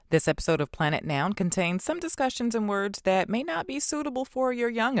This episode of Planet Noun contains some discussions and words that may not be suitable for your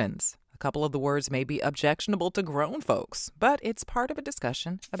young'uns. A couple of the words may be objectionable to grown folks, but it's part of a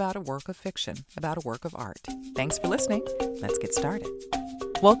discussion about a work of fiction, about a work of art. Thanks for listening. Let's get started.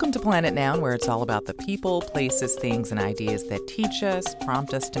 Welcome to Planet Noun, where it's all about the people, places, things, and ideas that teach us,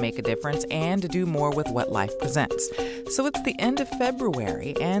 prompt us to make a difference, and to do more with what life presents. So it's the end of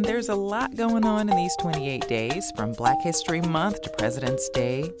February, and there's a lot going on in these 28 days, from Black History Month to President's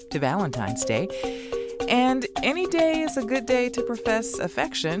Day to Valentine's Day. And any day is a good day to profess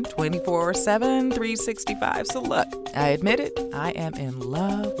affection 24/7, 365. So look, I admit it, I am in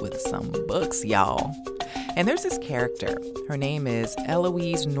love with some books, y'all. And there's this character. Her name is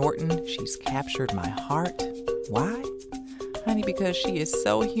Eloise Norton. She's captured my heart. Why? Honey, because she is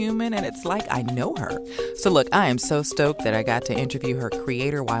so human and it's like I know her. So look, I am so stoked that I got to interview her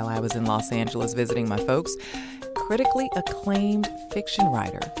creator while I was in Los Angeles visiting my folks. Critically acclaimed fiction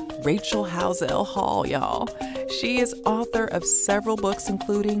writer, Rachel Housel Hall, y'all. She is author of several books,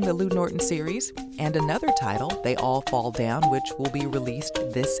 including the Lou Norton series and another title, They All Fall Down, which will be released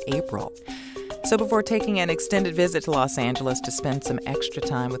this April. So before taking an extended visit to Los Angeles to spend some extra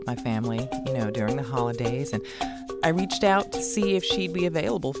time with my family, during the holidays, and I reached out to see if she'd be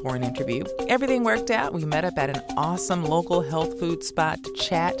available for an interview. Everything worked out. We met up at an awesome local health food spot to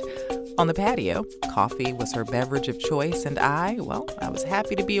chat on the patio. Coffee was her beverage of choice, and I was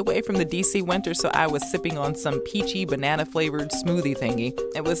happy to be away from the DC winter, so I was sipping on some peachy banana-flavored smoothie thingy.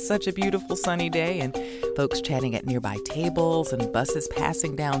 It was such a beautiful sunny day, and folks chatting at nearby tables and buses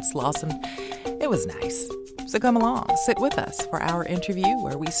passing down Slauson. It was nice. So come along, sit with us for our interview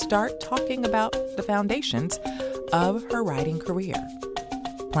where we start talking about the foundations of her writing career.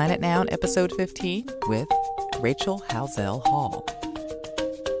 Planet Noun, episode 15 with Rachel Housel Hall.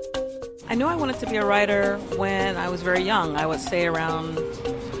 I knew I wanted to be a writer when I was very young. I would say around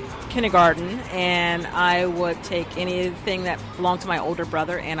kindergarten, and I would take anything that belonged to my older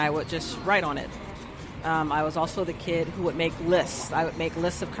brother and I would just write on it. I was also the kid who would make lists. I would make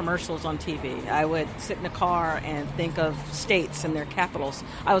lists of commercials on TV. I would sit in a car and think of states and their capitals.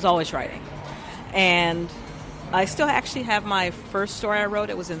 I was always writing. And I still actually have my first story I wrote.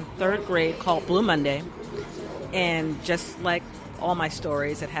 It was in third grade, called Blue Monday. And just like all my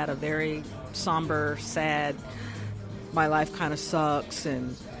stories, it had a very somber, sad, my life kind of sucks.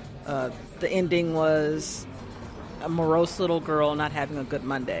 And the ending was a morose little girl not having a good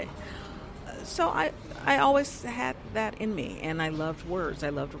Monday. So I always had that in me, and I loved words. I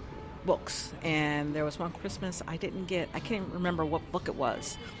loved books. And there was one Christmas I can't remember what book it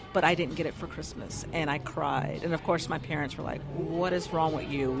was, but I didn't get it for Christmas, and I cried. And of course my parents were like, what is wrong with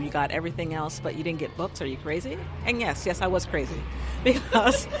you? You got everything else, but you didn't get books. Are you crazy? And yes, I was crazy,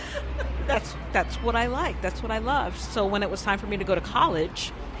 because that's what I liked. That's what I loved. So when it was time for me to go to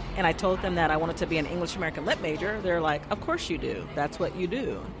college, and I told them that I wanted to be an English American Lit major, they're like, of course you do. That's what you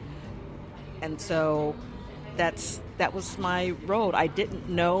do. And so that was my road. I didn't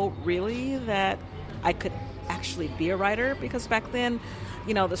know really that I could actually be a writer, because back then,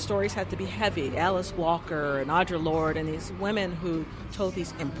 the stories had to be heavy. Alice Walker and Audre Lorde and these women who told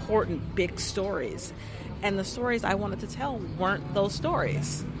these important, big stories. And the stories I wanted to tell weren't those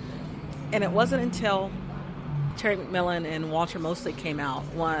stories. And it wasn't until Terry McMillan and Walter Mosley came out,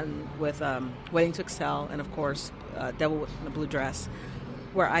 one with Waiting to Excel and, of course, Devil in the Blue Dress,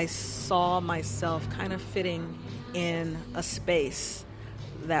 where I saw myself kind of fitting in a space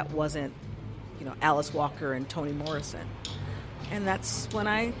that wasn't, Alice Walker and Toni Morrison. And that's when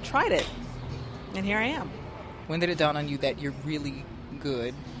I tried it. And here I am. When did it dawn on you that you're really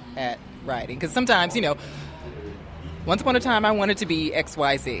good at writing? Because sometimes, once upon a time I wanted to be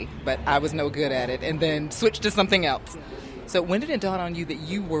XYZ, but I was no good at it, and then switched to something else. So when did it dawn on you that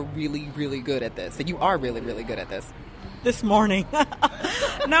you were really, really good at this, that you are really, really good at this? This morning.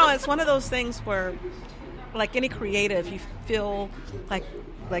 No, it's one of those things where, like any creative, you feel like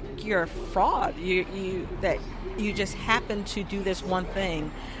you're a fraud. That you just happen to do this one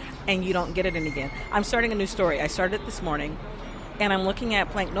thing and you don't get it in again. I'm starting a new story. I started it this morning, and I'm looking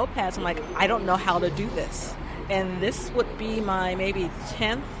at blank notepads. I'm like, I don't know how to do this. And this would be my maybe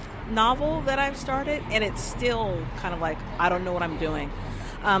 10th novel that I've started, and it's still kind of like, I don't know what I'm doing.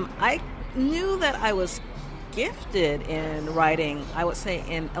 I knew that I was gifted in writing, I would say,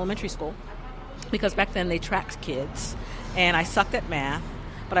 in elementary school, because back then they tracked kids, and I sucked at math,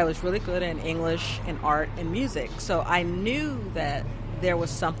 but I was really good in English and art and music. So I knew that there was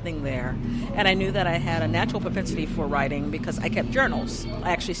something there, and I knew that I had a natural propensity for writing because I kept journals.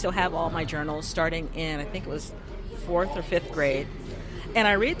 I actually still have all my journals starting in, I think it was 4th or 5th grade, and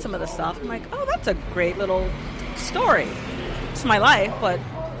I read some of the stuff. I'm like, oh, that's a great little story. It's my life, but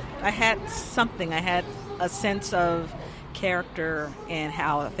I had something. I had a sense of character and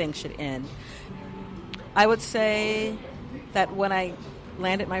how things should end. I would say that when I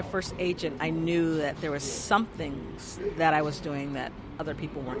landed my first agent, I knew that there was something that I was doing that other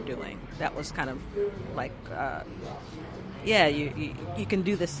people weren't doing. That was kind of like, you can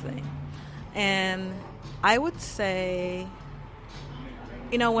do this thing. And I would say,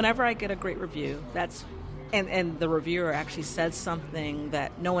 whenever I get a great review, and the reviewer actually says something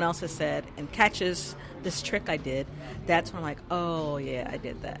that no one else has said and catches this trick I did, that's when I'm like, oh yeah, I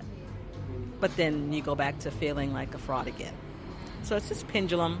did that. But then you go back to feeling like a fraud again. So it's this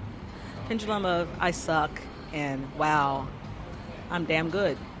pendulum of I suck and wow, I'm damn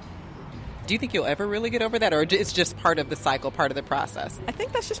good. Do you think you'll ever really get over that, or it's just part of the cycle, part of the process? I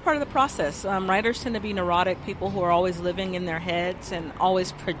think that's just part of the process. Writers tend to be neurotic people who are always living in their heads and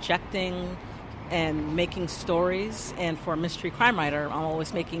always projecting and making stories. And for a mystery crime writer, I'm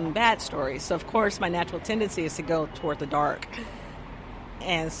always making bad stories. So, of course, my natural tendency is to go toward the dark.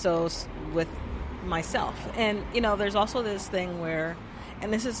 And so with myself. And, there's also this thing where,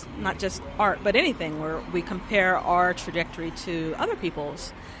 and this is not just art, but anything, where we compare our trajectory to other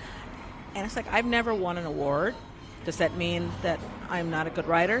people's. And it's like, I've never won an award. Does that mean that I'm not a good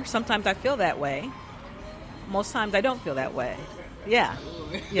writer? Sometimes I feel that way. Most times I don't feel that way. Yeah.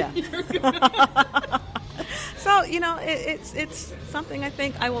 So, it's something I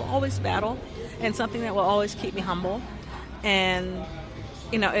think I will always battle, and something that will always keep me humble. And,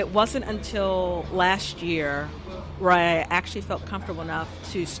 it wasn't until last year where I actually felt comfortable enough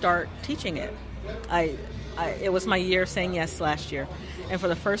to start teaching it. It was my year saying yes last year. And for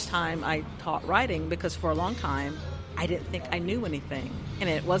the first time, I taught writing, because for a long time, I didn't think I knew anything. And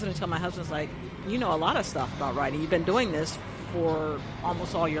it wasn't until my husband's like, you know a lot of stuff about writing. You've been doing this for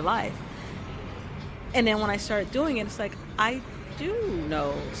almost all your life. And then when I started doing it, it's like, I do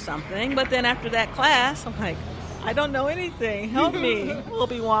know something. But then after that class, I'm like, I don't know anything. Help me,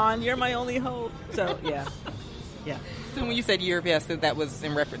 Obi-Wan. You're my only hope. So, yeah. So when you said year of yes, that was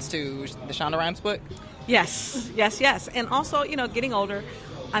in reference to the Shonda Rhimes book? Yes. And also, getting older,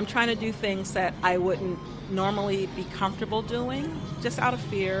 I'm trying to do things that I wouldn't normally be comfortable doing, just out of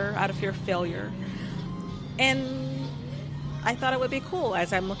fear of failure. And I thought it would be cool.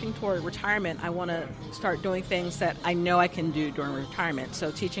 As I'm looking toward retirement, I want to start doing things that I know I can do during retirement.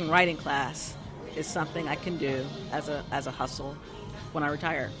 So teaching writing class is something I can do as a hustle when I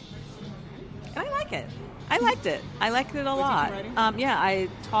retire. And I like it. I liked it. I liked it a lot. I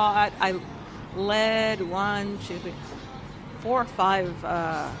taught. I led 4 or 5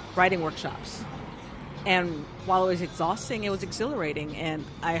 writing workshops. And while it was exhausting, it was exhilarating. And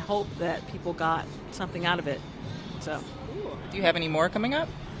I hope that people got something out of it. So, do you have any more coming up?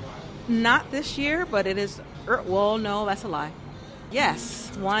 Not this year, but it is. Well, no, that's a lie. Yes,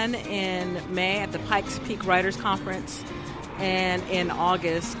 one in May at the Pikes Peak Writers Conference, and in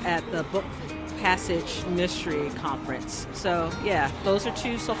August at the Book Passage Mystery Conference. So, yeah, those are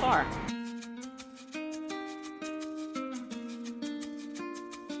 2 so far.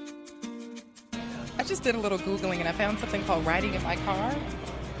 I just did a little Googling and I found something called Writing in My Car.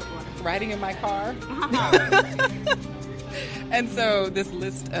 Writing in My Car. And so this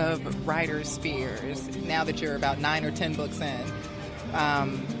list of writers' spheres, now that you're about 9 or 10 books in, how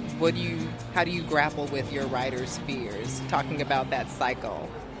do you grapple with your writers' fears? Talking about that cycle.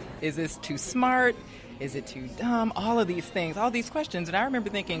 Is this too smart? Is it too dumb? All of these things, all these questions. And I remember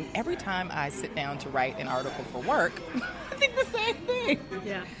thinking, every time I sit down to write an article for work, I think the same thing.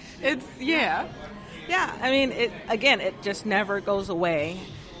 Yeah. Yeah, I mean, it just never goes away.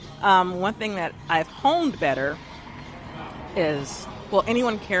 One thing that I've honed better is, will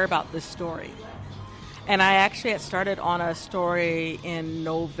anyone care about this story? And I actually had started on a story in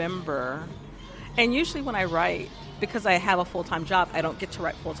November. And usually when I write, because I have a full-time job, I don't get to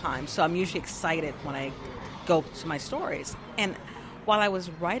write full-time. So I'm usually excited when I go to my stories. And while I was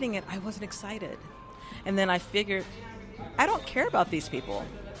writing it, I wasn't excited. And then I figured, I don't care about these people.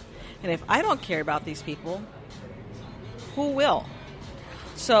 And if I don't care about these people, who will?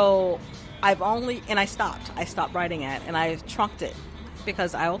 So I stopped. I stopped writing it, and I trunked it,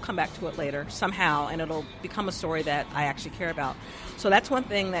 because I will come back to it later somehow, and it'll become a story that I actually care about. So that's one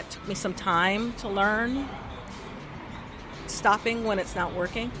thing that took me some time to learn, stopping when it's not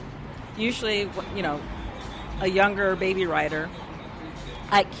working. Usually, a younger baby writer,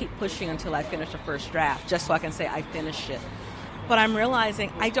 I keep pushing until I finish the first draft, just so I can say I finished it. But I'm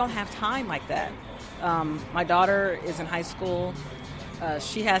realizing I don't have time like that. My daughter is in high school.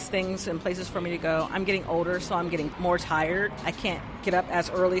 She has things and places for me to go. I'm getting older, so I'm getting more tired. I can't get up as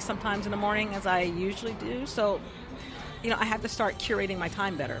early sometimes in the morning as I usually do. So I have to start curating my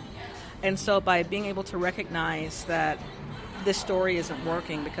time better. And so by being able to recognize that this story isn't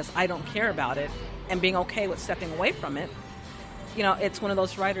working because I don't care about it, and being okay with stepping away from it, it's one of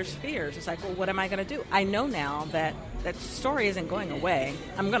those writer's fears. It's like, well, what am I going to do? I know now that that story isn't going away.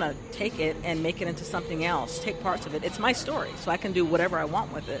 I'm going to take it and make it into something else, take parts of it. It's my story, so I can do whatever I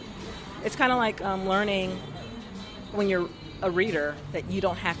want with it. It's kind of like learning when you're a reader that you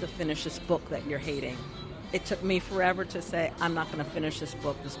don't have to finish this book that you're hating. It took me forever to say, I'm not going to finish this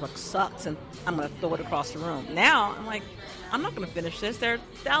book. This book sucks, and I'm going to throw it across the room. Now, I'm like, I'm not going to finish this. There are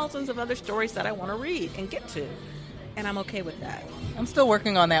thousands of other stories that I want to read and get to, and I'm okay with that. I'm still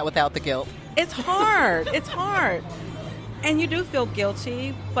working on that without the guilt. It's hard. It's hard. And you do feel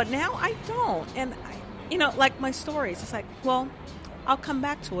guilty, but now I don't. And, like my stories, it's like, well, I'll come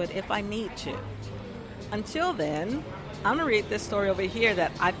back to it if I need to. Until then, I'm going to read this story over here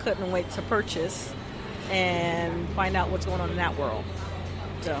that I couldn't wait to purchase and find out what's going on in that world.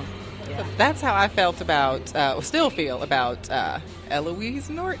 So, yeah. That's how I felt about, or still feel about Eloise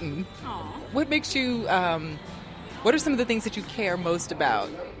Norton. Aww. What makes you, what are some of the things that you care most about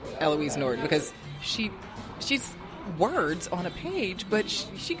Eloise Norton? Because she's words on a page, but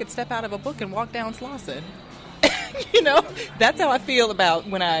she could step out of a book and walk down Slauson. That's how I feel about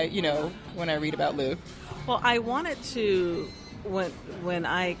when I read about Lou. Well, I wanted to, when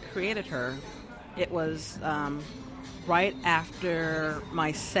I created her, it was right after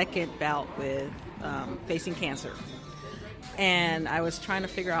my second bout with facing cancer. And I was trying to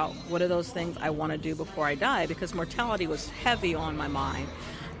figure out what are those things I want to do before I die, because mortality was heavy on my mind.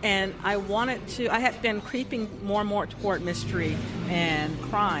 And I had been creeping more and more toward mystery and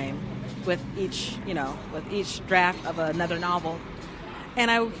crime with each draft of another novel. And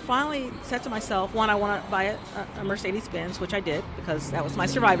I finally said to myself, one, I want to buy a Mercedes-Benz, which I did because that was my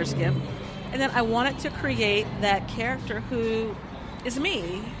survivor's gift. And then I wanted to create that character who is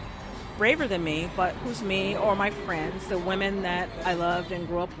me, braver than me, but who's me or my friends, the women that I loved and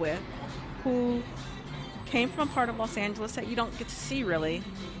grew up with, who came from a part of Los Angeles that you don't get to see really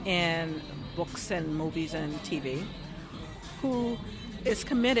in books and movies and TV, who is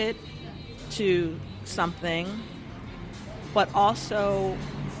committed to something, but also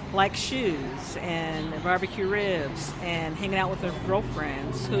likes shoes and barbecue ribs and hanging out with her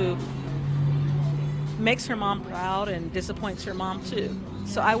girlfriends, who makes her mom proud and disappoints her mom too.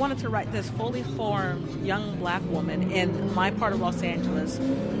 So I wanted to write this fully formed young black woman in my part of Los Angeles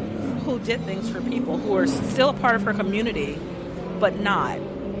who did things for people who are still a part of her community, but not.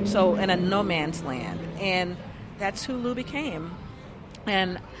 So in a no man's land. And that's who Lou became.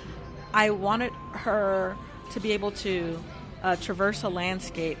 And I wanted her to be able to traverse a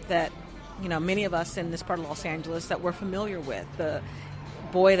landscape that, many of us in this part of Los Angeles that we're familiar with. The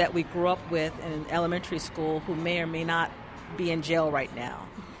boy that we grew up with in elementary school who may or may not be in jail right now,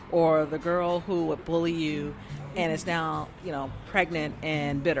 or the girl who would bully you and is now, pregnant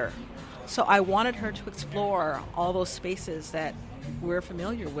and bitter. So I wanted her to explore all those spaces that we're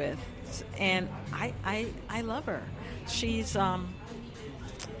familiar with, and I love her. She's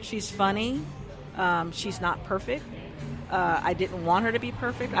funny. She's not perfect. I didn't want her to be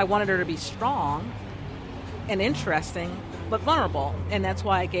perfect. I wanted her to be strong and interesting, but vulnerable. And that's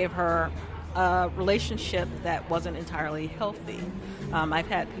why I gave her a relationship that wasn't entirely healthy. I've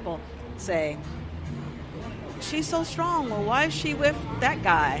had people say, she's so strong. Well, why is she with that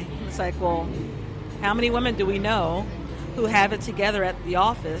guy? It's like, well, how many women do we know who have it together at the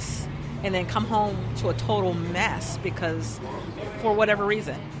office and then come home to a total mess because for whatever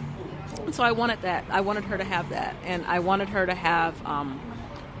reason? And so I wanted that. I wanted her to have that. And I wanted her to have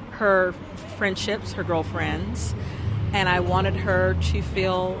her friendships, her girlfriends, and I wanted her to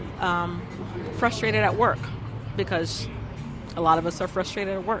feel frustrated at work, because a lot of us are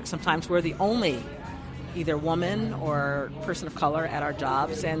frustrated at work. Sometimes we're the only either woman or person of color at our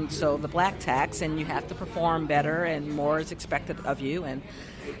jobs, and so the black tax, and you have to perform better and more is expected of you, and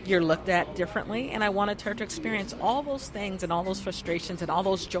you're looked at differently. And I wanted her to experience all those things and all those frustrations and all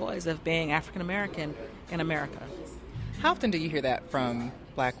those joys of being African American in America. How often do you hear that from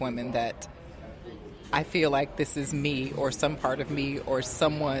black women, that I feel like this is me or some part of me or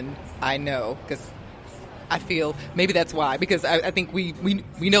someone I know? Because I feel maybe that's why, because I think we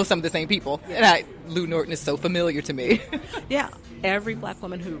know some of the same people. And Lou Norton is so familiar to me. Yeah. Every black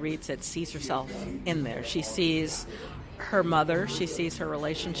woman who reads it sees herself in there. She sees her mother. She sees her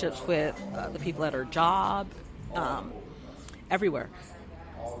relationships with the people at her job, everywhere.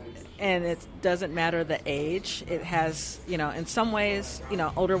 And it doesn't matter the age. It has, in some ways,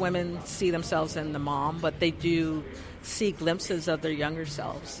 older women see themselves in the mom, but they do see glimpses of their younger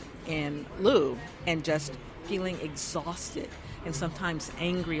selves in Lou, and just feeling exhausted and sometimes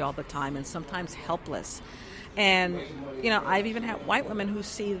angry all the time and sometimes helpless. And, I've even had white women who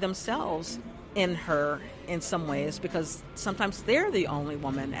see themselves in her in some ways because sometimes they're the only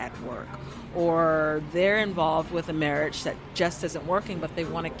woman at work or they're involved with a marriage that just isn't working, but they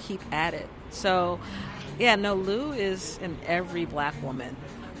want to keep at it. So, Lou is in every black woman.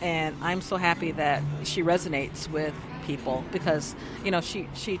 And I'm so happy that she resonates with people because,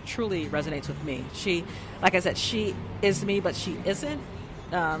 she truly resonates with me. She, like I said, she is me, but she isn't.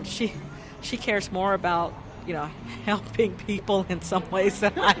 She cares more about, helping people in some ways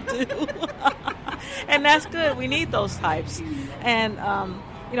than I do. And that's good. We need those types. And,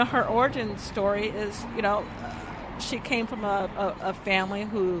 her origin story is, she came from a family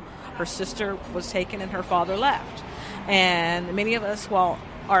who her sister was taken and her father left. And many of us,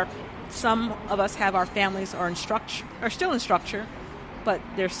 some of us have our families are still in structure, but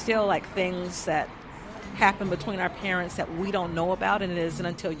there's still like things that happen between our parents that we don't know about, and it isn't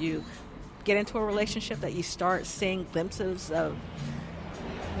until you get into a relationship that you start seeing glimpses of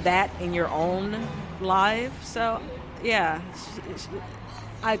that in your own life. So,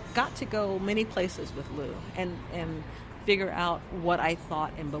 I got to go many places with Lou and figure out what I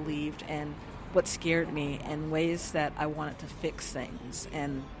thought and believed and what scared me and ways that I wanted to fix things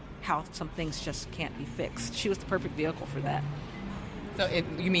and how some things just can't be fixed. She was the perfect vehicle for that. So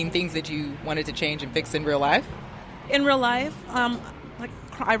you mean things that you wanted to change and fix in real life? In real life,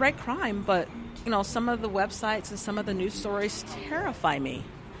 I write crime, but some of the websites and some of the news stories terrify me.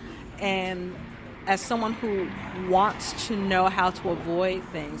 And as someone who wants to know how to avoid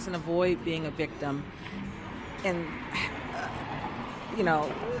things and avoid being a victim and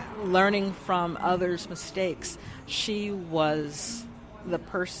learning from others' mistakes, she was the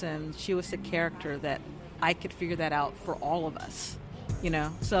person, she was the character that I could figure that out for all of us,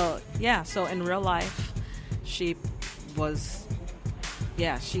 So in real life, she was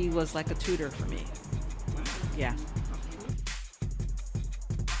like a tutor for me. Yeah.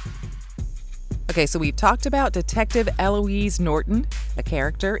 Okay, so we've talked about Detective Eloise Norton, a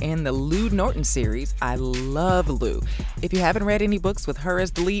character in the Lou Norton series. I love Lou. If you haven't read any books with her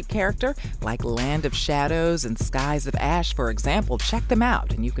as the lead character, like Land of Shadows and Skies of Ash, for example, check them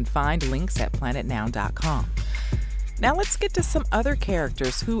out, and you can find links at planetnoun.com. Now let's get to some other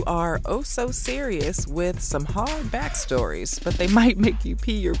characters who are oh so serious with some hard backstories, but they might make you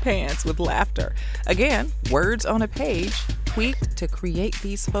pee your pants with laughter. Again, words on a page, tweaked to create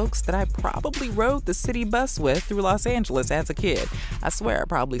these folks that I probably rode the city bus with through Los Angeles as a kid. I swear I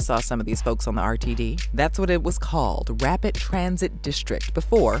probably saw some of these folks on the RTD. That's what it was called, Rapid Transit District,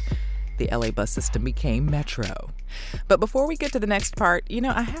 before the LA bus system became Metro. But before we get to the next part,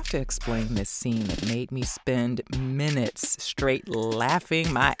 I have to explain this scene that made me spend minutes straight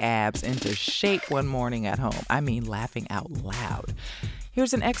laughing my abs into shape one morning at home. I mean, laughing out loud.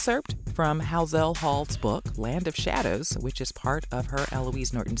 Here's an excerpt from Halsell Hall's book, Land of Shadows, which is part of her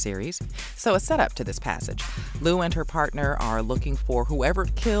Eloise Norton series. So a setup to this passage. Lou and her partner are looking for whoever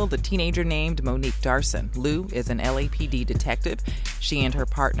killed a teenager named Monique Darson. Lou is an LAPD detective. She and her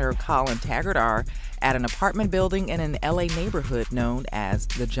partner, Colin Taggart, are at an apartment building in an LA neighborhood known as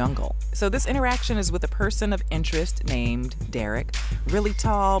the Jungle. So this interaction is with a person of interest named Derek. Really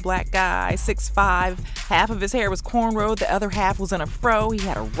tall, black guy, 6'5". Half of his hair was cornrowed, the other half was in a fro. He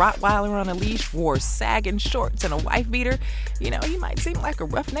had a Rottweiler on a leash, wore sagging shorts and a wife beater. He might seem like a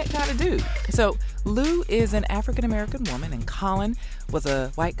roughneck kind of dude. So Lou is an African-American woman, and Colin was a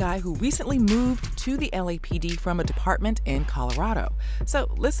white guy who recently moved to the LAPD from a department in Colorado.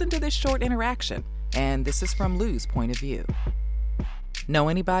 So listen to this short interaction. And this is from Lou's point of view. Know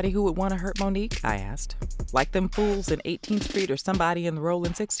anybody who would want to hurt Monique? I asked. Like them fools in 18th Street or somebody in the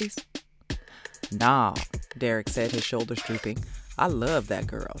rolling 60s? Nah, Derek said, his shoulders drooping. I love that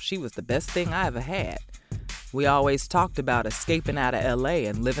girl. She was the best thing I ever had. We always talked about escaping out of LA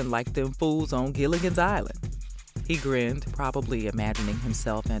and living like them fools on Gilligan's Island. He grinned, probably imagining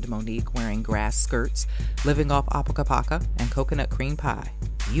himself and Monique wearing grass skirts, living off apakapaka and coconut cream pie.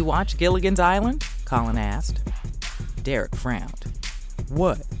 You watch Gilligan's Island? Colin asked. Derek frowned.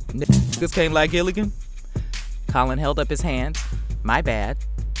 What? Niggas came like Gilligan? Colin held up his hands. My bad.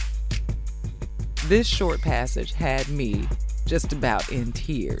 This short passage had me just about in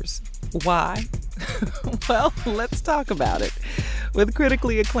tears. Why? Well, let's talk about it with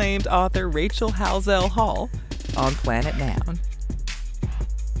critically acclaimed author Rachel Halsell Hall on Planet Noun.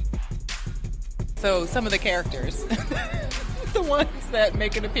 So some of the characters, the ones that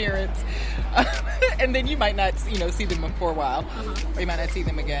make an appearance, and then you might not, see them for a while, or you might not see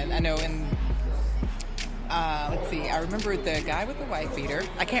them again. I know in, let's see, I remember the guy with the wife beater.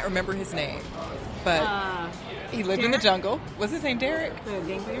 I can't remember his name. but he lived in the jungle. Was his name Derek? The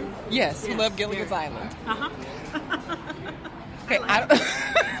game player? Yes, he loved Gilligan's Island. Uh-huh. Okay, I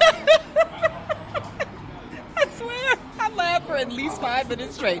swear, I laughed for at least 5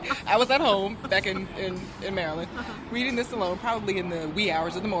 minutes straight. I was at home back in Maryland, reading this alone, probably in the wee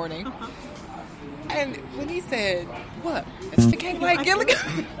hours of the morning. And when he said, "What? It's the king like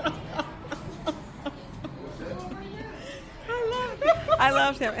Gilligan?" I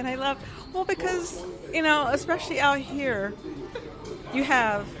loved him, and because, especially out here, you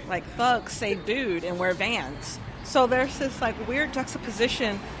have, like, thugs say dude and wear Vans. So there's this, like, weird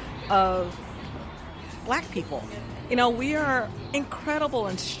juxtaposition of black people. We are incredible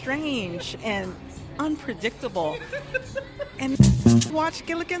and strange and unpredictable. And watch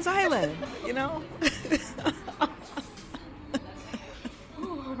Gilligan's Island, Oh,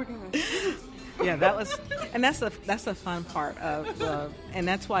 my God. Yeah, that's the fun part of, and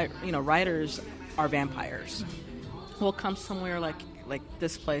that's why writers are vampires. We'll come somewhere like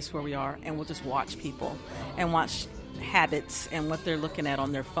this place where we are, and we'll just watch people and watch habits and what they're looking at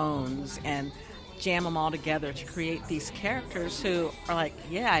on their phones and jam them all together to create these characters who are like,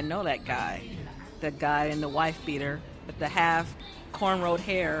 yeah, I know that guy in the wife beater with the half cornrowed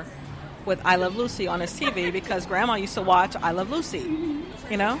hair with I Love Lucy on his TV because Grandma used to watch I Love Lucy,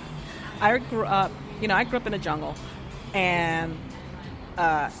 I grew up in the jungle, and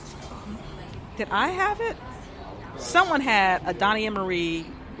did I have it? Someone had a Donnie and Marie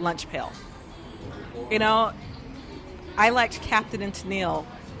lunch pail. I liked Captain and Tennille,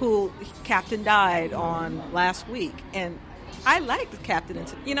 who Captain died on last week, and I liked Captain and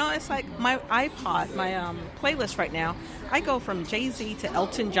Tennille. It's like my iPod, my playlist right now. I go from Jay-Z to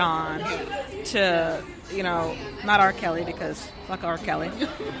Elton John to not R. Kelly because fuck R. Kelly,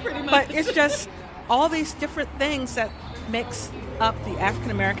 but it's just all these different things that mix up the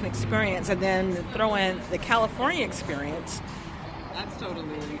African American experience, and then throw in the California experience. That's totally.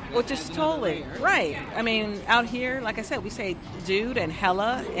 Which is totally right. I mean, out here, like I said, we say dude and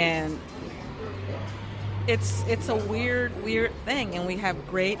hella, and it's a weird thing, and we have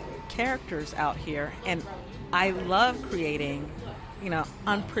great characters out here, and I love creating,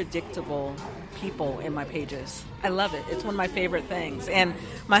 unpredictable people in my pages. I love it. It's one of my favorite things, and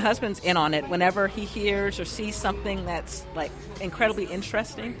my husband's in on it. Whenever he hears or sees something that's like incredibly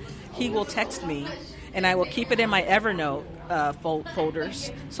interesting, he will text me, and I will keep it in my Evernote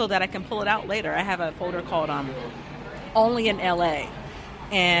folders so that I can pull it out later. I have a folder called Only in LA,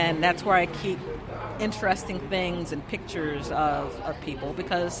 and that's where I keep interesting things and pictures of people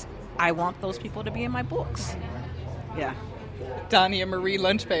because I want those people to be in my books. Yeah. Donnie and Marie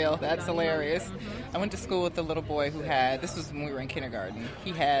lunch pail. That's hilarious. I went to school with a little boy who had, this was when we were in kindergarten,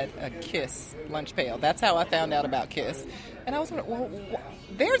 he had a Kiss lunch pail. That's how I found out about Kiss. And I was wondering, well,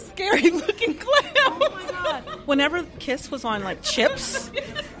 they're scary looking clowns. Oh my God. Whenever Kiss was on like Chips,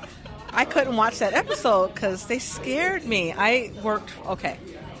 I couldn't watch that episode because they scared me.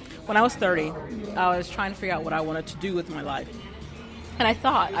 When I was 30, I was trying to figure out what I wanted to do with my life. And I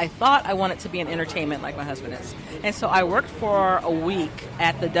thought I wanted to be in entertainment like my husband is. And so I worked for a week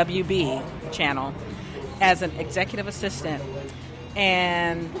at the WB channel as an executive assistant.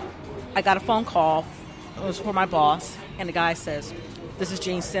 And I got a phone call. It was for my boss. And the guy says, "This is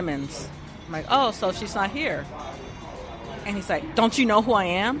Gene Simmons." I'm like, "Oh, so she's not here." And he's like, "Don't you know who I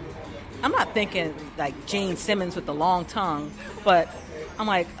am?" I'm not thinking like Gene Simmons with the long tongue, but I'm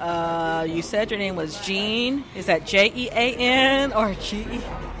like, you said your name was Gene? Is that Jean or G?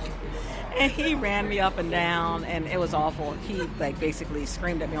 And he ran me up and down, and it was awful. He like basically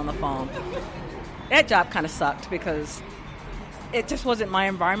screamed at me on the phone. That job kind of sucked because it just wasn't my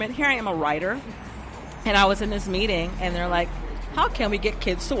environment. Here I am, a writer, and I was in this meeting, and they're like, "How can we get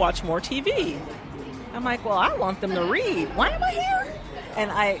kids to watch more TV?" I'm like, "Well, I want them to read. Why am I here?"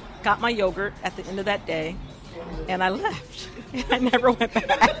 And I got my yogurt at the end of that day, and I left. And I never went back.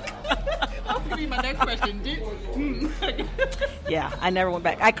 That was going to be my next question. Yeah, I never went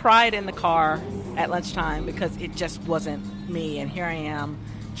back. I cried in the car at lunchtime because it just wasn't me. And here I am,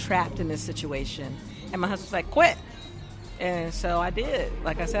 trapped in this situation. And my husband's like, "Quit." And so I did.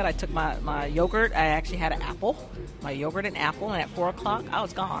 Like I said, I took my yogurt. I actually had an apple, my yogurt and apple. And at 4 o'clock, I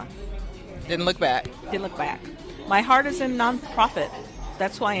was gone. Didn't look back. Didn't look back. My heart is in nonprofit.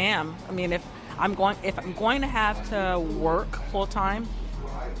 That's who I am. I mean, if I'm going to have to work full time,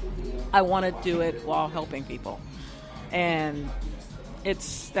 I want to do it while helping people, and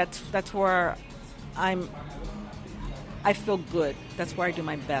that's where I feel good. That's where I do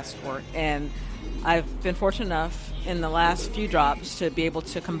my best work, and I've been fortunate enough in the last few drops to be able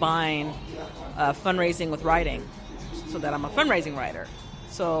to combine fundraising with writing, so that I'm a fundraising writer.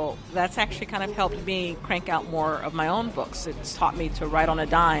 So that's actually kind of helped me crank out more of my own books. It's taught me to write on a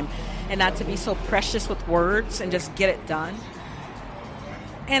dime and not to be so precious with words and just get it done.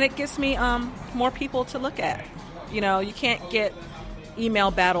 And it gives me more people to look at. You know, you can't get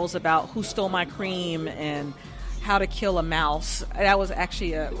email battles about who stole my cream and how to kill a mouse. That was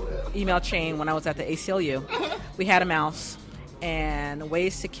actually an email chain when I was at the ACLU. We had a mouse, and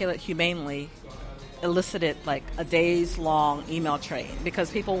ways to kill it humanely elicited like a days-long email train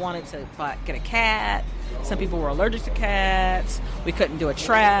because people wanted to get a cat. Some people were allergic to cats. We couldn't do a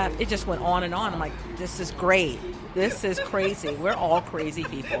trap. It just went on and on. I'm like, this is great. This is crazy. We're all crazy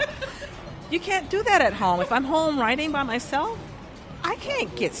people. You can't do that at home. If I'm home writing by myself, I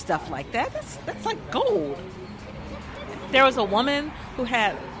can't get stuff like that. That's like gold. There was a woman who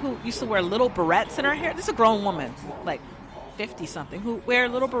used to wear little barrettes in her hair. This is a grown woman, like 50-something, who wear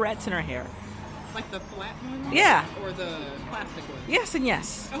little barrettes in her hair. Like the flat ones? Yeah. Or the plastic ones? Yes and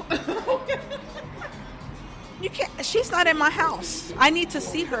yes. Oh. You can't. She's not in my house. I need to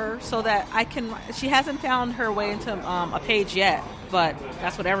see her so that I can. She hasn't found her way into a page yet, but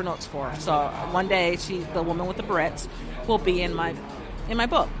that's what Evernote's for. So one day, the woman with the barrettes, will be in my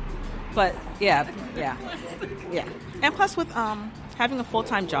book. But yeah. And plus, with having a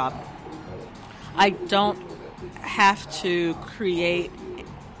full-time job, I don't have to create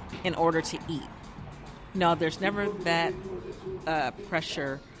in order to eat. No, there's never that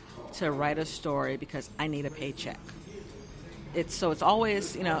pressure to write a story because I need a paycheck. It's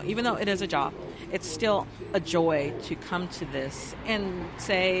always, even though it is a job, it's still a joy to come to this and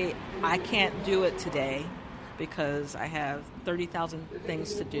say, I can't do it today because I have 30,000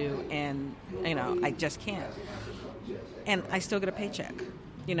 things to do and, I just can't. And I still get a paycheck,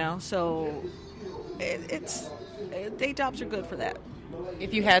 so day jobs are good for that.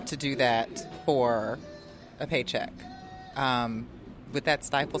 If you had to do that for a paycheck, would that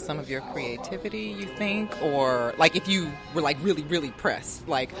stifle some of your creativity, you think? Or, like, if you were, like, really, really pressed,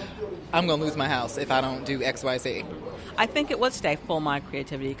 like, I'm going to lose my house if I don't do X, Y, Z? I think it would stifle my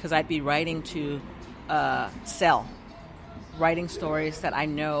creativity because I'd be writing to sell. Writing stories that I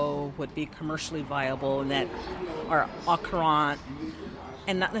know would be commercially viable and that are au courant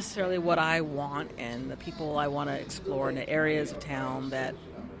and not necessarily what I want and the people I want to explore in the areas of town that,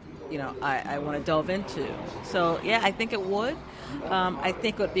 I want to delve into. So, yeah, I think it would. I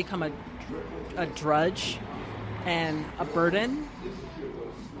think it would become a drudge and a burden.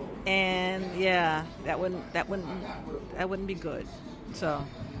 And, yeah, that wouldn't be good. So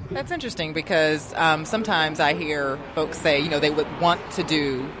that's interesting because sometimes I hear folks say, they would want to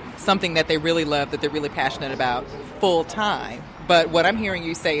do something that they really love, that they're really passionate about full time. But what I'm hearing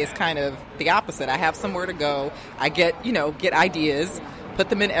you say is kind of the opposite. I have somewhere to go. I get ideas, put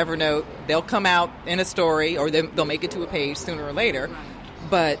them in Evernote. They'll come out in a story or they'll make it to a page sooner or later.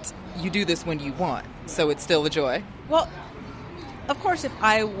 But you do this when you want. So it's still a joy. Well, of course, if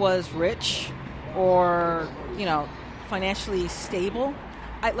I was rich or, financially stable,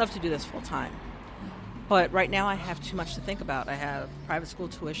 I'd love to do this full time. But right now I have too much to think about. I have private school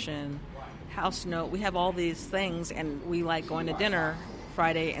tuition, house note. We have all these things, and we like going to dinner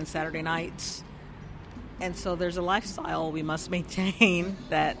Friday and Saturday nights. And so there's a lifestyle we must maintain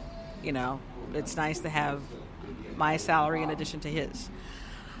that, it's nice to have my salary in addition to his.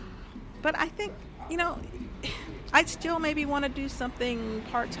 But I think, I'd still maybe want to do something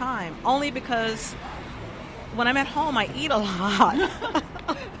part-time, only because when I'm at home, I eat a lot.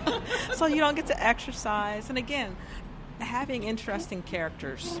 So you don't get to exercise. And again, having interesting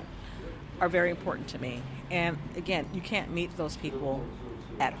characters are very important to me. And again, you can't meet those people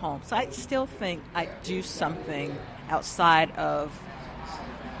at home. So I still think I do something outside of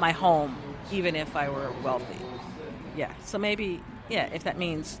my home, even if I were wealthy. Yeah. So maybe, if that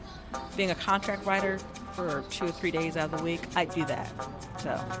means being a contract writer for 2 or 3 days out of the week, I'd do that.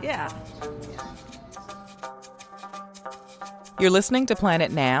 So, yeah. You're listening to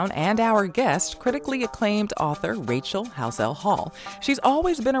Planet Noun and our guest, critically acclaimed author Rachel Housel Hall. She's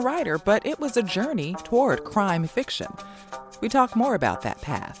always been a writer, but it was a journey toward crime fiction. We talk more about that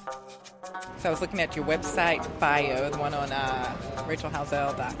path. So I was looking at your website bio, the one on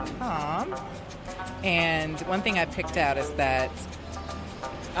rachelhousel.com. And one thing I picked out is that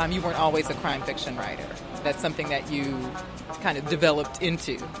you weren't always a crime fiction writer. That's something that you kind of developed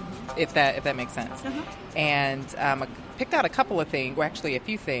into, if that makes sense. Uh-huh. And I picked out a couple of things, or actually a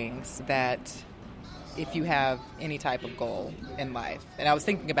few things, that if you have any type of goal in life, and I was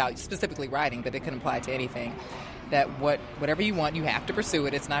thinking about specifically writing, but it can apply to anything, that whatever you want, you have to pursue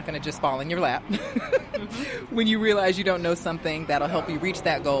it. It's not going to just fall in your lap. Mm-hmm. When you realize you don't know something that'll help you reach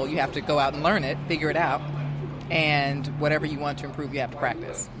that goal, you have to go out and learn it, figure it out. and whatever you want to improve, you have to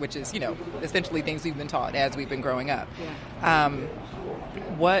practice, which is, essentially things we've been taught as we've been growing up. Yeah.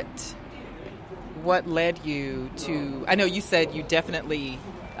 What led you to? I know you said you definitely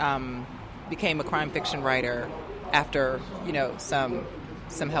became a crime fiction writer after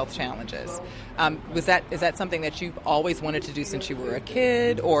some health challenges. Is that something that you've always wanted to do since you were a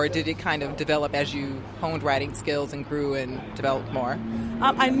kid, or did it kind of develop as you honed writing skills and grew and developed more?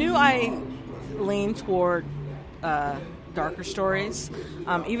 I knew I leaned toward darker stories.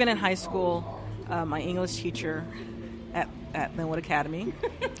 Even in high school, my English teacher at Linwood Academy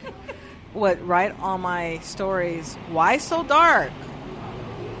would write on my stories, "Why so dark?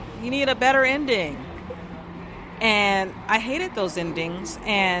 You need a better ending." And I hated those endings.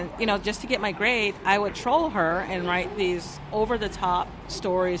 And, just to get my grade, I would troll her and write these over-the-top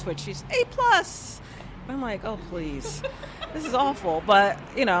stories, which she's A+. I'm like, oh, please. This is awful. But,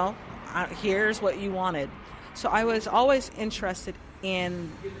 here's what you wanted. So I was always interested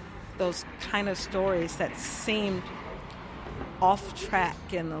in those kind of stories that seemed off track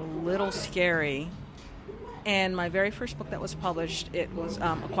and a little scary. And my very first book that was published, it was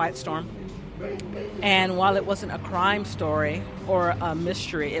A Quiet Storm. And while it wasn't a crime story or a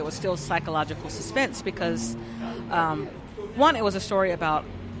mystery, it was still psychological suspense because, one, it was a story about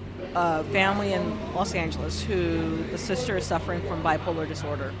a family in Los Angeles who the sister is suffering from bipolar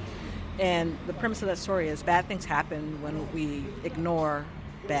disorder. And the premise of that story is bad things happen when we ignore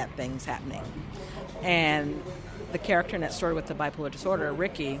bad things happening. And the character in that story with the bipolar disorder,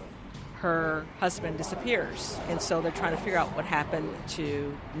 Ricky, her husband disappears. And so they're trying to figure out what happened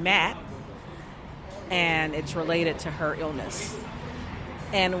to Matt, and it's related to her illness.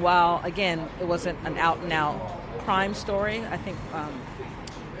 And while, again, it wasn't an out-and-out crime story, I think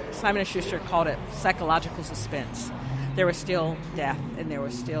Simon & Schuster called it psychological suspense. There was still death, and there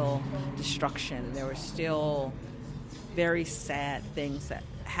was still destruction. There were still very sad things that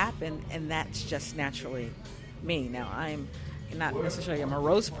happened, and that's just naturally me. Now, I'm not necessarily a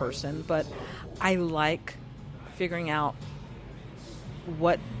morose person, but I like figuring out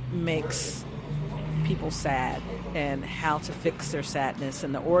what makes people sad and how to fix their sadness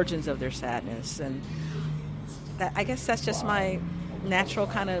and the origins of their sadness. And I guess that's just my natural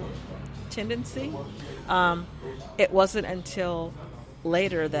kind of tendency. It wasn't until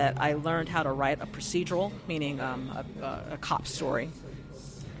later that I learned how to write a procedural, meaning a cop story.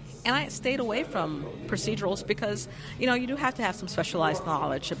 And I stayed away from procedurals because, you do have to have some specialized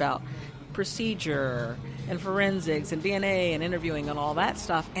knowledge about procedure and forensics and DNA and interviewing and all that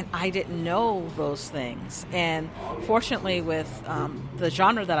stuff, and I didn't know those things. And fortunately, with the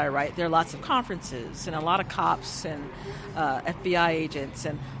genre that I write, there are lots of conferences and a lot of cops and FBI agents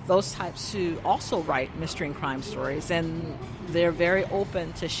and those types who also write mystery and crime stories, and they're very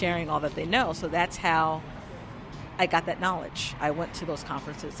open to sharing all that they know. So that's how I got that knowledge. I went to those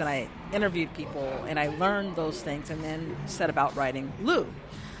conferences and I interviewed people and I learned those things and then set about writing Lou.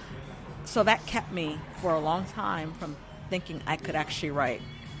 So that kept me for a long time from thinking I could actually write,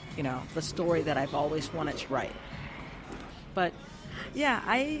 the story that I've always wanted to write. But yeah,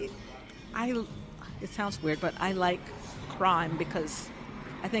 it sounds weird, but I like crime because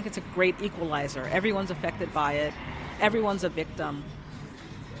I think it's a great equalizer. Everyone's affected by it. Everyone's a victim.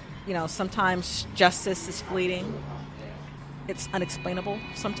 Sometimes justice is fleeting. It's unexplainable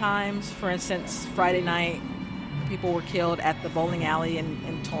sometimes. For instance, Friday night, people were killed at the bowling alley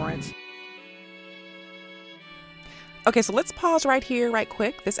in Torrance. Okay, so let's pause right here, right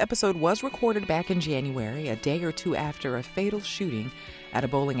quick. This episode was recorded back in January, a day or two after a fatal shooting at a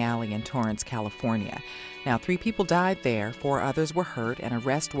bowling alley in Torrance, California. Now, 3 people died there, 4 others were hurt, and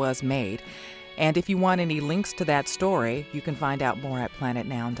arrest was made. And if you want any links to that story, you can find out more at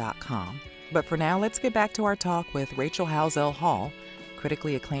planetnoun.com. But for now, let's get back to our talk with Rachel Halsell Hall,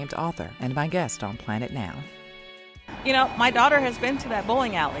 critically acclaimed author and my guest on Planet Now. My daughter has been to that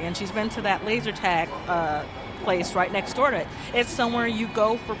bowling alley, and she's been to that laser tag place right next door to it. It's somewhere you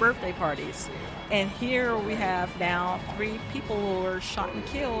go for birthday parties. And here we have now 3 people who were shot and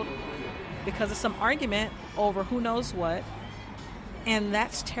killed because of some argument over who knows what. And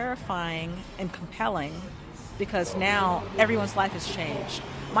that's terrifying and compelling because now everyone's life has changed.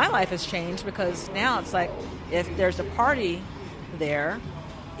 My life has changed because now it's like if there's a party there,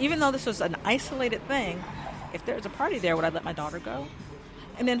 even though this was an isolated thing, if there's a party there, would I let my daughter go?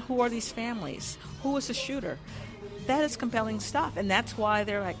 And then who are these families? Who is the shooter? That is compelling stuff. And that's why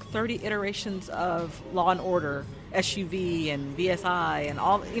there are like 30 iterations of Law and Order, SUV and VSI and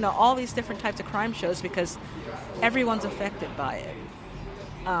all these different types of crime shows because everyone's affected by it.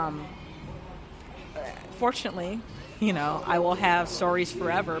 Fortunately, I will have stories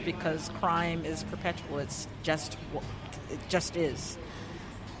forever because crime is perpetual. It just is.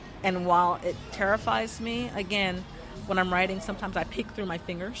 And while it terrifies me, again, when I'm writing, sometimes I peek through my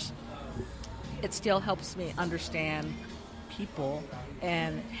fingers. It still helps me understand people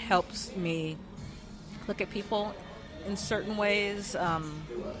and helps me look at people in certain ways,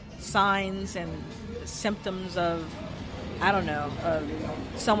 signs and symptoms of, of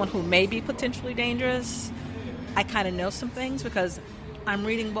someone who may be potentially dangerous. I kind of know some things because I'm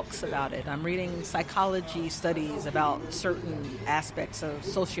reading books about it. I'm reading psychology studies about certain aspects of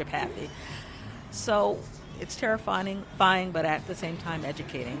sociopathy. So it's terrifying, but at the same time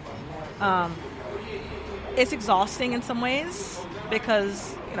educating. It's exhausting in some ways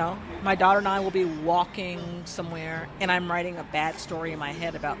because, my daughter and I will be walking somewhere and I'm writing a bad story in my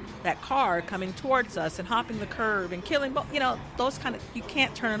head about that car coming towards us and hopping the curb and killing, those kind of, you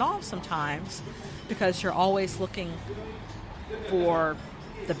can't turn it off sometimes because you're always looking for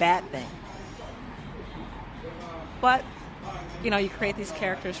the bad thing. But, you create these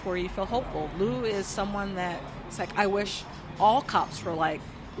characters where you feel hopeful. Lou is someone that, it's like, I wish all cops were like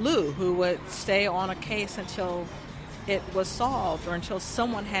Lou, who would stay on a case until it was solved or until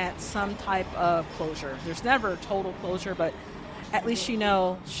someone had some type of closure. There's never total closure, but at least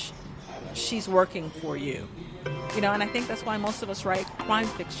she's working for you. And I think that's why most of us write crime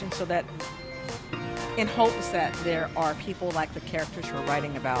fiction, so that in hopes that there are people like the characters we're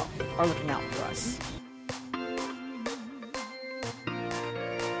writing about are looking out for us.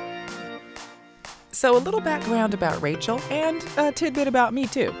 So a little background about Rachel and a tidbit about me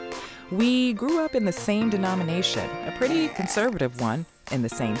too. We grew up in the same denomination, a pretty conservative one, in the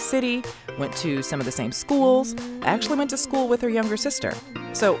same city, went to some of the same schools, actually went to school with her younger sister.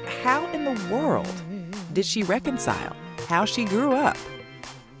 So how in the world did she reconcile how she grew up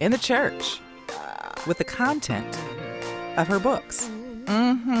in the church with the content of her books?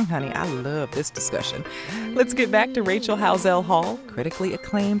 Honey, I love this discussion. Let's get back to Rachel Housel Hall, critically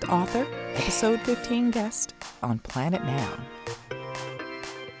acclaimed author, episode 15 guest on Planet Noun.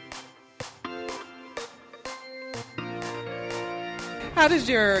 How does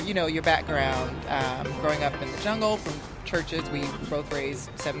your background growing up in the jungle from churches? We both raised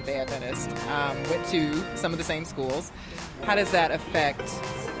Seventh-day Adventists, went to some of the same schools. How does that affect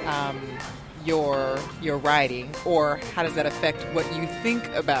your writing, or how does that affect what you think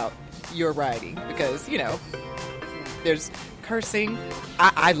about your writing? Because there's cursing.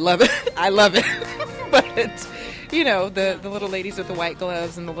 I love it. I love it. But the little ladies with the white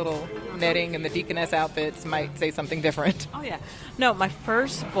gloves and the little netting and the deaconess outfits might say something different. Oh yeah, no. My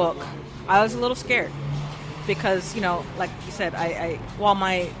first book, I was a little scared because like you said, I while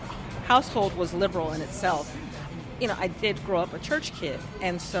my household was liberal in itself, I did grow up a church kid,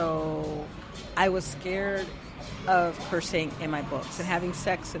 and so I was scared of cursing in my books and having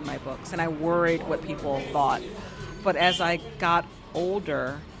sex in my books, and I worried what people thought. But as I got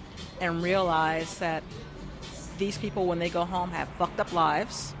older and realized that these people, when they go home, have fucked up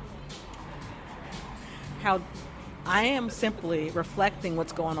lives, how I am simply reflecting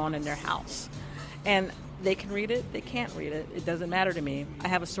what's going on in their house. And they can read it, they can't read it, it doesn't matter to me. I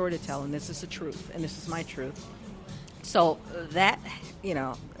have a story to tell, and this is the truth, and this is my truth. So that,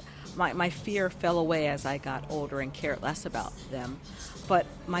 my fear fell away as I got older and cared less about them. But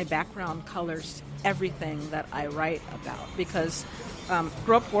my background colors everything that I write about, because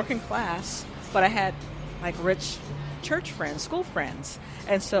grew up working class, but I had rich church friends, school friends.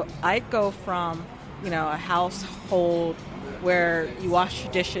 And so I go from, a household where you wash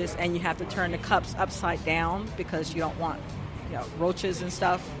your dishes and you have to turn the cups upside down because you don't want, roaches and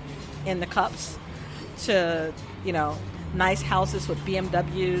stuff in the cups, to, nice houses with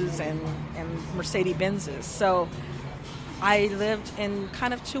BMWs and Mercedes Benzes. So I lived in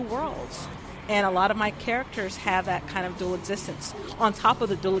kind of two worlds. And a lot of my characters have that kind of dual existence, on top of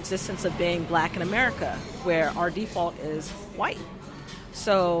the dual existence of being black in America, where our default is white.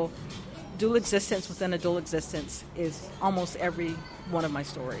 So dual existence within a dual existence is almost every one of my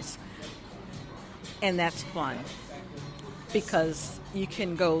stories. And that's fun, because you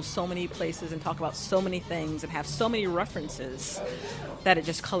can go so many places and talk about so many things and have so many references that it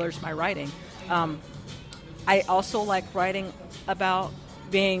just colors my writing. I also like writing about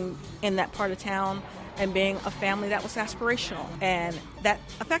being in that part of town and being a family that was aspirational, and that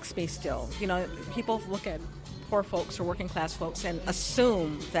affects me still. People look at poor folks or working class folks and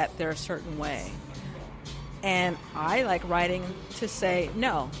assume that they're a certain way. And I like writing to say,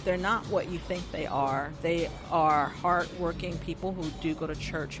 no, they're not what you think they are. They are hardworking people who do go to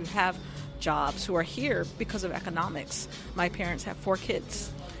church, who have jobs, who are here because of economics. My parents have 4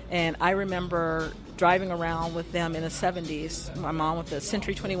 kids, And I remember driving around with them in the 70s, my mom with the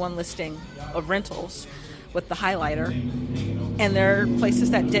Century 21 listing of rentals with the highlighter. And there are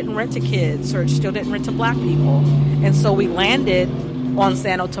places that didn't rent to kids or still didn't rent to black people. And so we landed on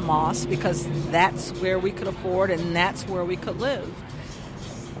Santo Tomas because that's where we could afford and that's where we could live.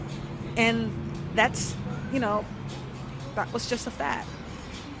 And that's, that was just a fact.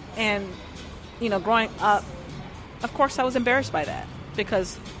 And, growing up, of course I was embarrassed by that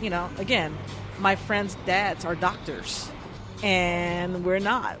because, again, my friends' dads are doctors and we're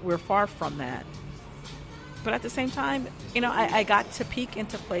not. We're far from that. But at the same time, I got to peek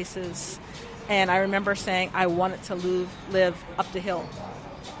into places, and I remember saying I wanted to live up the hill.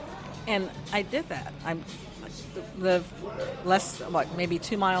 And I did that. I live maybe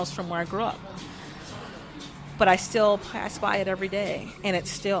 2 miles from where I grew up. But I still pass by it every day, and I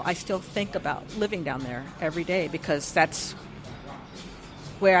still think about living down there every day because that's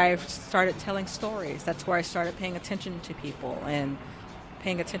where I started telling stories. That's where I started paying attention to people and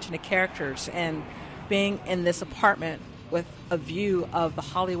paying attention to characters and being in this apartment with a view of the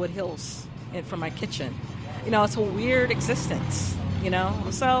Hollywood Hills from my kitchen. It's a weird existence,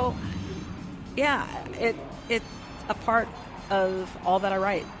 So, yeah, it's a part of all that I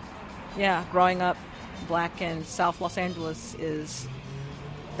write. Yeah, growing up black in South Los Angeles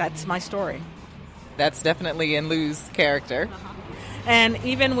that's my story. That's definitely in Lou's character. Uh-huh. And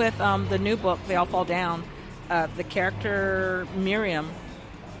even with the new book, They All Fall Down, the character Miriam,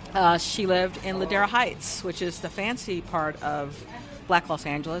 she lived in Ladera Heights, which is the fancy part of Black Los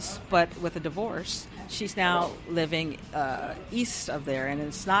Angeles, but with a divorce. She's now living east of there, and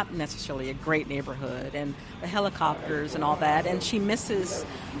it's not necessarily a great neighborhood, and the helicopters and all that, and she misses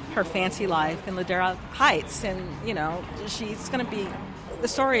her fancy life in Ladera Heights, and, she's going to be... The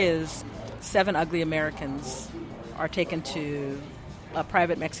story is 7 ugly Americans are taken to a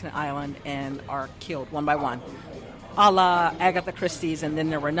private Mexican island and are killed one by one, a la Agatha Christie's And Then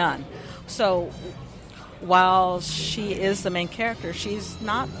There Were None. So while she is the main character, she's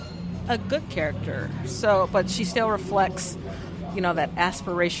not a good character. But she still reflects, that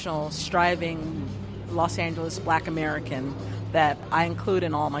aspirational, striving Los Angeles black American that I include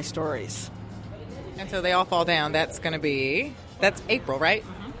in all my stories. And so They All Fall Down, that's April, right?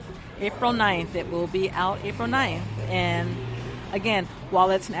 Mm-hmm. April 9th. It will be out April 9th. And again,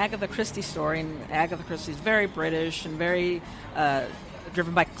 while it's an Agatha Christie story, and Agatha Christie is very British and very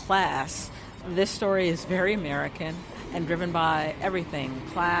driven by class, this story is very American and driven by everything: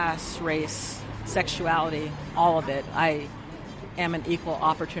 class, race, sexuality, all of it. I am an equal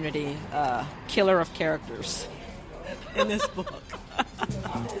opportunity killer of characters in this book.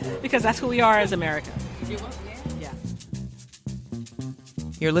 Because that's who we are as Americans. Yeah.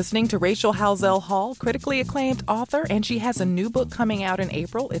 You're listening to Rachel Halsell Hall, critically acclaimed author, and she has a new book coming out in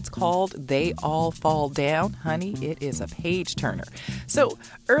April. It's called They All Fall Down. Honey, it is a page-turner. So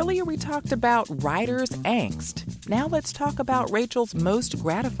earlier we talked about writer's angst. Now let's talk about Rachel's most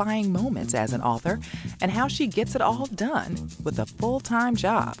gratifying moments as an author and how she gets it all done with a full-time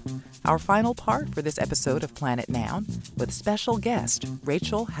job. Our final part for this episode of Planet Noun with special guest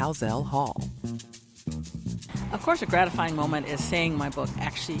Rachel Halsell Hall. Of course, a gratifying moment is seeing my book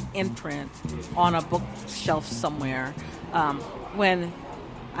actually in print on a bookshelf somewhere. When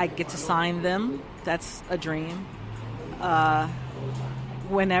I get to sign them, that's a dream.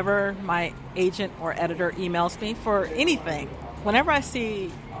 Whenever my agent or editor emails me for anything, whenever I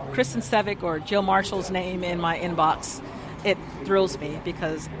see Kristen Sevick or Jill Marshall's name in my inbox, it thrills me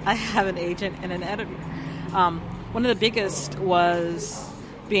because I have an agent and an editor. One of the biggest was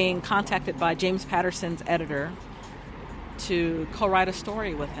being contacted by James Patterson's editor to co-write a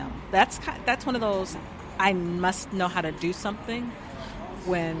story with him. That's one of those, I must know how to do something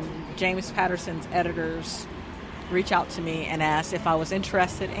when James Patterson's editors reach out to me and ask if I was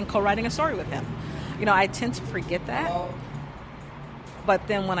interested in co-writing a story with him. I tend to forget that, but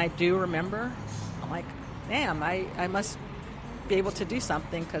then when I do remember, I'm like, damn, I must be able to do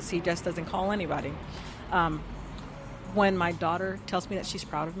something because he just doesn't call anybody. When my daughter tells me that she's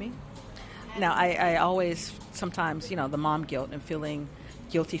proud of me. Now, I always, sometimes, the mom guilt and feeling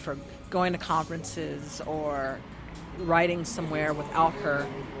guilty for going to conferences or writing somewhere without her.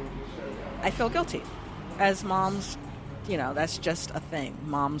 I feel guilty. As moms, that's just a thing.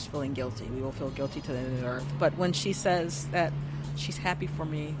 Moms feeling guilty. We will feel guilty to the end of the earth. But when she says that she's happy for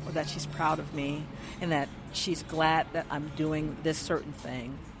me or that she's proud of me and that she's glad that I'm doing this certain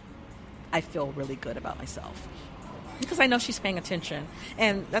thing, I feel really good about myself. Because I know she's paying attention.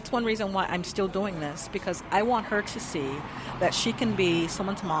 And that's one reason why I'm still doing this, because I want her to see that she can be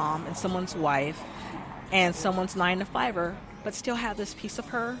someone's mom and someone's wife and someone's 9-to-5er but still have this piece of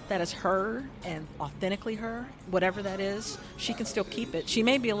her that is her and authentically her, whatever that is, she can still keep it. She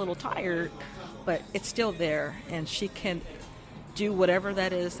may be a little tired, but it's still there, and she can do whatever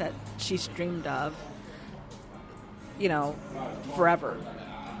that is that she's dreamed of, forever.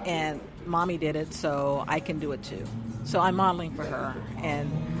 And mommy did it, so I can do it too. So I'm modeling for her,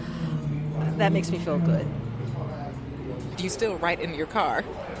 and that makes me feel good. Do you still write in your car?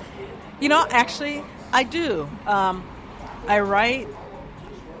 Actually, I do. I write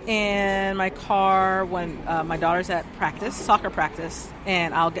in my car when my daughter's at soccer practice,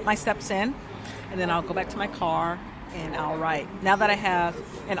 and I'll get my steps in, and then I'll go back to my car, and I'll write. Now that I have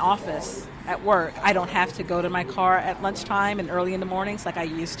an office at work, I don't have to go to my car at lunchtime and early in the mornings like I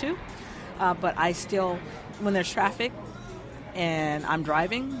used to. But I still, when there's traffic and I'm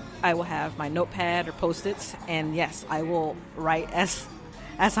driving, I will have my notepad or Post-its, and yes, I will write as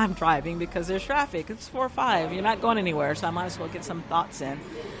I'm driving because there's traffic. It's 4 or 5. You're not going anywhere, so I might as well get some thoughts in.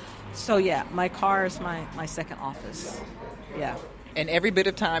 So yeah, my car is my second office. Yeah. And every bit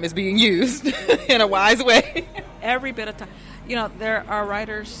of time is being used in a wise way. Every bit of time. There are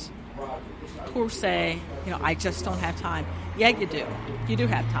writers who say, I just don't have time. Yeah, you do. You do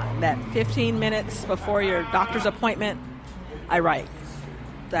have time. That 15 minutes before your doctor's appointment, I write.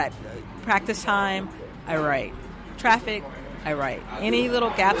 That practice time, I write. Traffic, I write. Any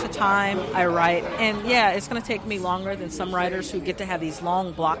little gaps of time, I write. And yeah, it's going to take me longer than some writers who get to have these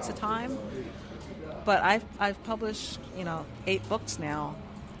long blocks of time. But I've published, 8 books now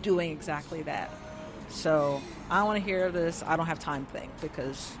doing exactly that. So I don't want to hear this I don't have time thing,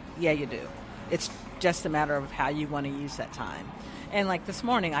 because, yeah, you do. It's just a matter of how you want to use that time. And like this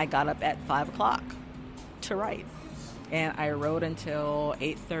morning, I got up at 5 o'clock to write. And I wrote until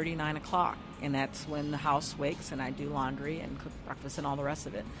 8:30, 9 o'clock. And that's when the house wakes and I do laundry and cook breakfast and all the rest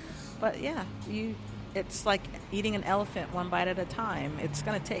of it. But yeah, it's like eating an elephant one bite at a time. It's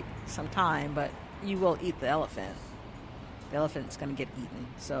going to take some time, but you will eat the elephant. The elephant's going to get eaten.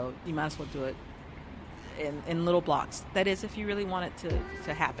 So you might as well do it in little blocks. That is, if you really want it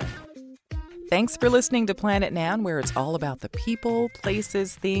to happen. Thanks for listening to Planet Noun, where it's all about the people,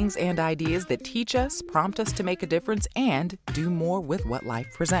 places, things, and ideas that teach us, prompt us to make a difference, and do more with what life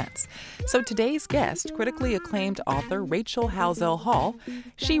presents. So today's guest, critically acclaimed author Rachel Halsell Hall,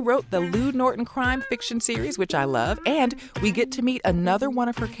 she wrote the Lou Norton crime fiction series, which I love, and we get to meet another one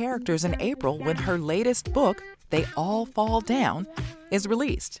of her characters in April when her latest book, They All Fall Down, is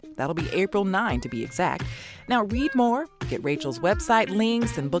released. That'll be April 9 to be exact. Now read more, get Rachel's website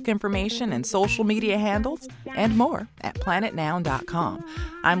links and book information and social media handles, and more at planetnoun.com.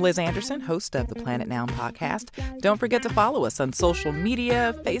 I'm Liz Anderson, host of the Planet Noun podcast. Don't forget to follow us on social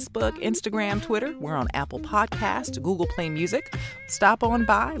media, Facebook, Instagram, Twitter. We're on Apple Podcasts, Google Play Music. Stop on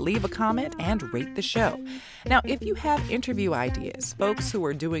by, leave a comment, and rate the show. Now, if you have interview ideas, folks who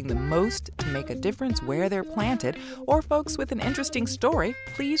are doing the most to make a difference where they're planted, or folks with an interesting story,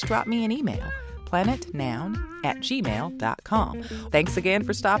 please drop me an email, planetnoun@gmail.com. Thanks again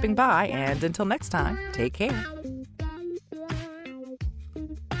for stopping by, and until next time, take care.